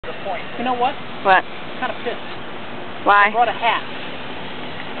The point. You know what? What? I'm kind of pissed. Why? I brought a hat.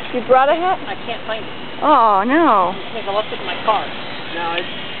 You brought a hat? I can't find it. Oh, no. I think I left it in my car. No, it's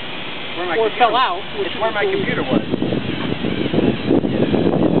where my Or it fell out. It's where my computer was.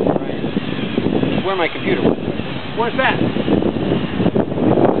 It's where my computer was. Where's that?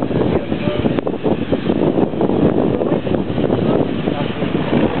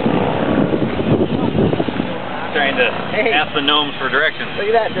 Trying to ask the gnomes for directions. Look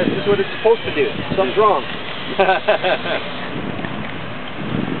at that. This is what it's supposed to do. Something's wrong.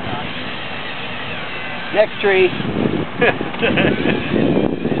 Next tree.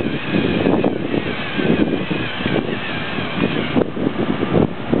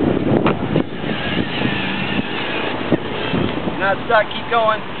 Not stuck. Keep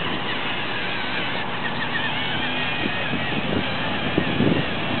going.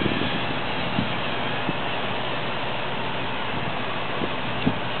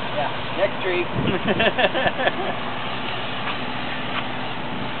 Yeah. Next tree.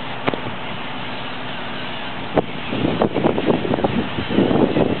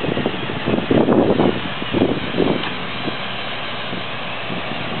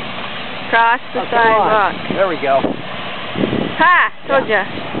 Cross the sidewalk. There we go. Ha! Told ya.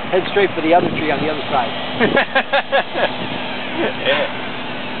 Head straight for the other tree on the other side. Yeah.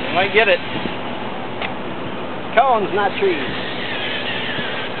 You might get it. Cones, not trees.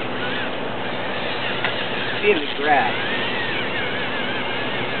 See in the grass.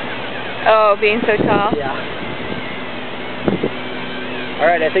 Oh, being so tall? Yeah.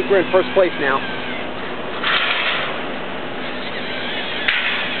 Alright, I think we're in first place now.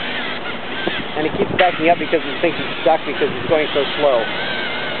 And it keeps backing up because it thinks it's stuck because it's going so slow.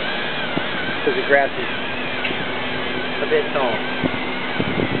 Because the grass is a bit tall.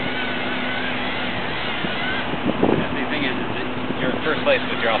 The thing is you're in first place,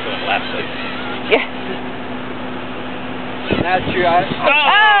 but you're also in last place. Yeah. That's true.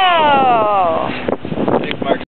 Oh!